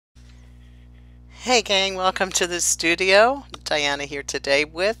Hey gang, welcome to the studio. Diana here today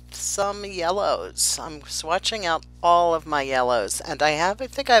with some yellows. I'm swatching out all of my yellows, and I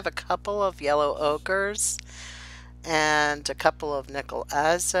think I have a couple of yellow ochres and a couple of nickel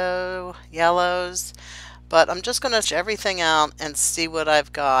azo yellows, but I'm just going to swatch everything out and see what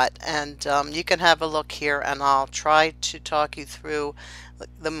I've got. And you can have a look here, and I'll try to talk you through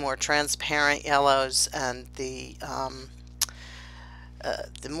the more transparent yellows and the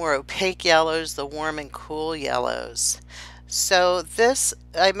more opaque yellows, the warm and cool yellows. So this,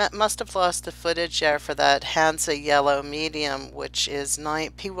 must have lost the footage there for that Hansa Yellow Medium, which is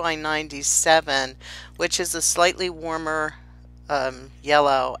PY 97, which is a slightly warmer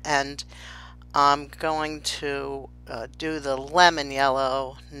yellow, and I'm going to do the lemon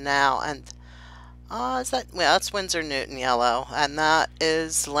yellow now. And that's Winsor Newton yellow, and that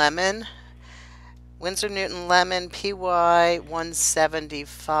is lemon. Winsor Newton Lemon PY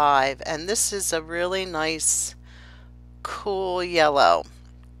 175, and this is a really nice cool yellow.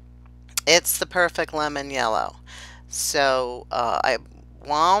 It's the perfect lemon yellow. So I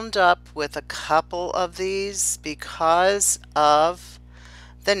wound up with a couple of these because of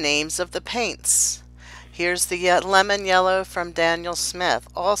the names of the paints. Here's the lemon yellow from Daniel Smith,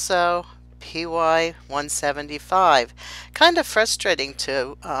 also PY 175. Kind of frustrating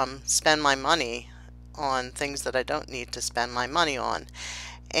to spend my money on things that I don't need to spend my money on.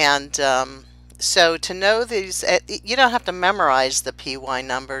 And so to know these, you don't have to memorize the PY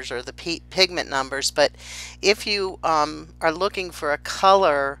numbers or the pigment numbers, but if you are looking for a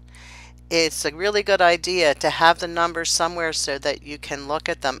color, it's a really good idea to have the numbers somewhere so that you can look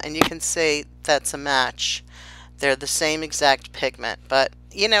at them and you can say that's a match. They're the same exact pigment, but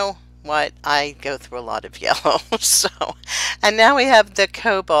you know what? I go through a lot of yellow. And now we have the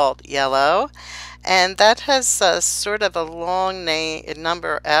Cobalt Yellow. And that has sort of a long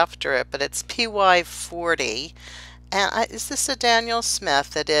number after it, but it's PY 40. And is this a Daniel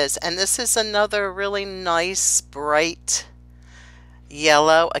Smith? It is. And this is another really nice, bright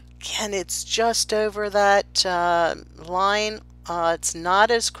yellow. Again, it's just over that line. It's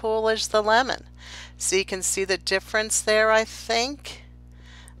not as cool as the lemon. So you can see the difference there, I think.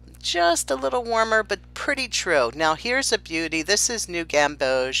 Just a little warmer, but pretty true. Now here's a beauty. This is new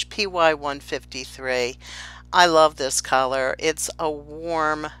Gamboge PY 153. I love this color. It's a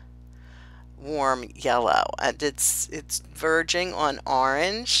warm yellow, and it's verging on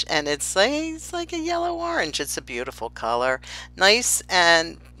orange, and it's like a yellow orange. It's a beautiful color, nice,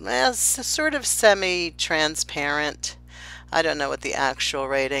 and it's sort of semi-transparent. I don't know what the actual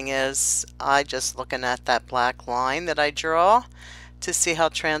rating is. I just looking at that black line that I draw to see how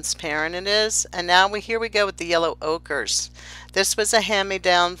transparent it is. And now here we go with the yellow ochres. This was a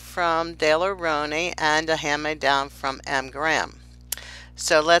hand-me-down from Dale Roney and a hand-me-down from MGraham.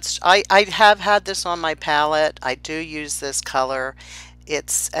 So I have had this on my palette. I do use this color.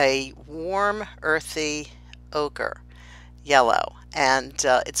 It's a warm, earthy ochre yellow, and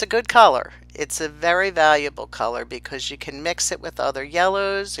it's a good color. It's a very valuable color because you can mix it with other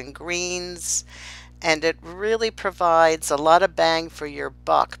yellows and greens, and it really provides a lot of bang for your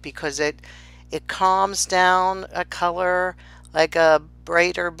buck because it calms down a color like a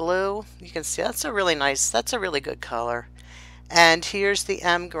brighter blue. You can see that's a really good color. And here's the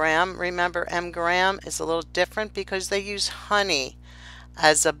MGraham. Remember, MGraham is a little different because they use honey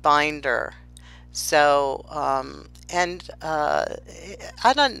as a binder. So I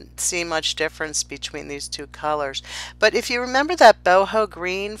don't see much difference between these two colors. But if you remember that boho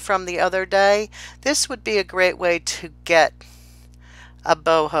green from the other day, this would be a great way to get a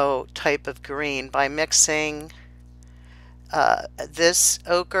boho type of green by mixing this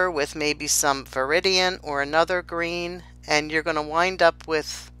ochre with maybe some viridian or another green, and you're going to wind up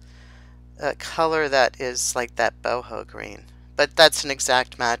with a color that is like that boho green. But that's an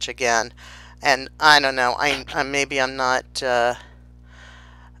exact match again. And I don't know, maybe I'm not,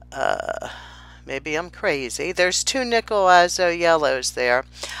 maybe I'm crazy. There's two nickel azo yellows there.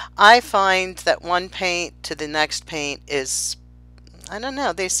 I find that one paint to the next paint is, I don't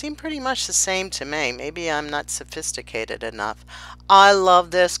know, they seem pretty much the same to me. Maybe I'm not sophisticated enough. I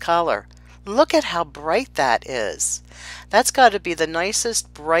love this color. Look at how bright that is. That's got to be the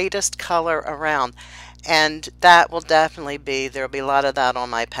nicest, brightest color around. And that will definitely be, there'll be a lot of that on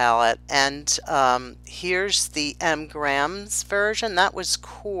my palette. And here's the MGraham's version. That was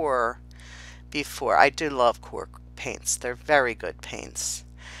QoR before. I do love QoR paints. They're very good paints.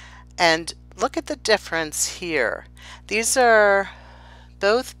 And look at the difference here. These are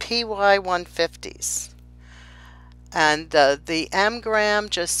both PY 150s. And the MGraham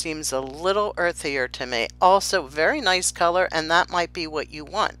just seems a little earthier to me. Also, very nice color, and that might be what you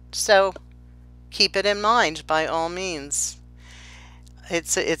want. So keep it in mind by all means.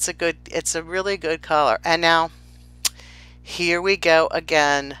 It's a really good color. And now here we go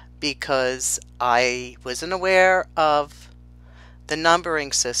again, because I wasn't aware of the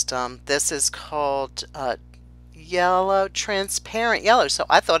numbering system. This is called yellow, transparent yellow. So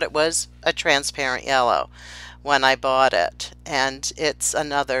I thought it was a transparent yellow when I bought it. And it's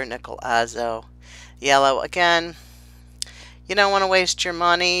another nickel Azo yellow. Again, you don't want to waste your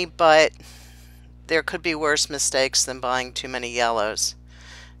money, but there could be worse mistakes than buying too many yellows.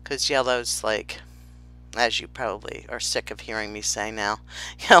 Because yellow's like, as you probably are sick of hearing me say now,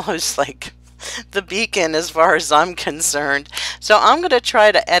 yellow's like the beacon as far as I'm concerned. So I'm going to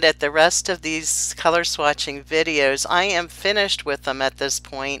try to edit the rest of these color swatching videos. I am finished with them at this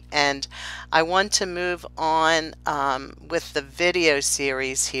point, and I want to move on with the video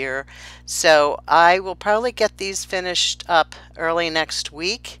series here. So I will probably get these finished up early next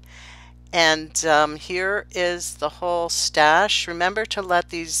week. And here is the whole stash. Remember to let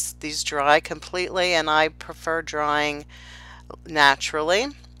these dry completely, and I prefer drying naturally.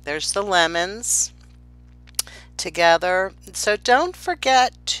 There's the lemons together. So don't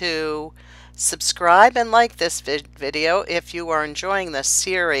forget to subscribe and like this video if you are enjoying this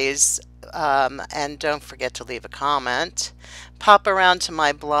series, and don't forget to leave a comment. Pop around to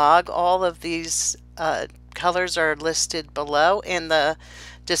my blog. All of these colors are listed below in the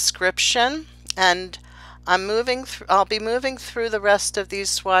description, and I'll be moving through the rest of these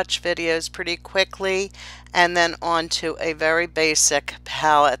swatch videos pretty quickly, and then on to a very basic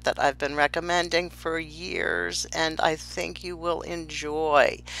palette that I've been recommending for years, and I think you will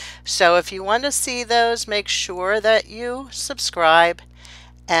enjoy. So if you want to see those, make sure that you subscribe,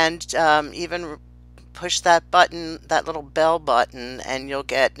 and even push that button, that little bell button, and you'll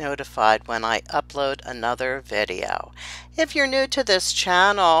get notified when I upload another video. If you're new to this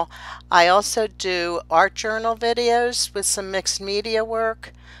channel, I also do art journal videos with some mixed media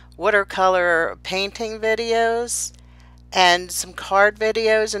work, watercolor painting videos, and some card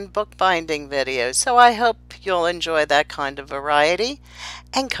videos and bookbinding videos. So I hope you'll enjoy that kind of variety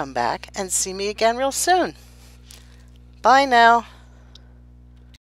and come back and see me again real soon. Bye now.